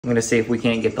I'm gonna see if we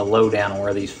can't get the lowdown on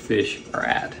where these fish are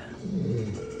at.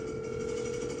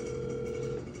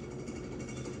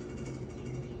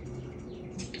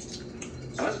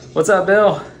 What's up,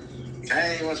 Bill?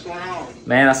 Hey, what's going on?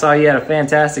 Man, I saw you had a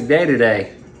fantastic day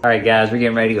today. All right, guys, we're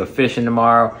getting ready to go fishing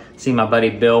tomorrow. See, my buddy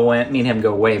Bill went. Me and him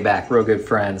go way back, real good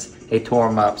friends. They tore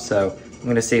him up, so I'm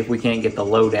gonna see if we can't get the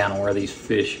lowdown on where these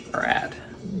fish are at.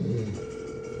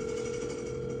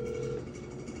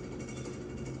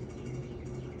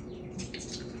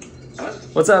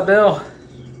 What's up, Bill?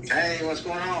 Hey, what's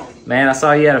going on? Man, I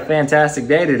saw you had a fantastic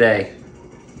day today.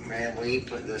 Man, we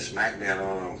put the smack down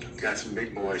on them. Got some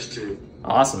big boys too.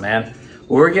 Awesome, man.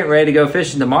 Well, we're getting ready to go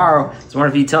fishing tomorrow. So I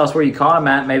wonder if you tell us where you caught them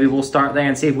at. Maybe we'll start there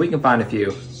and see if we can find a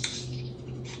few.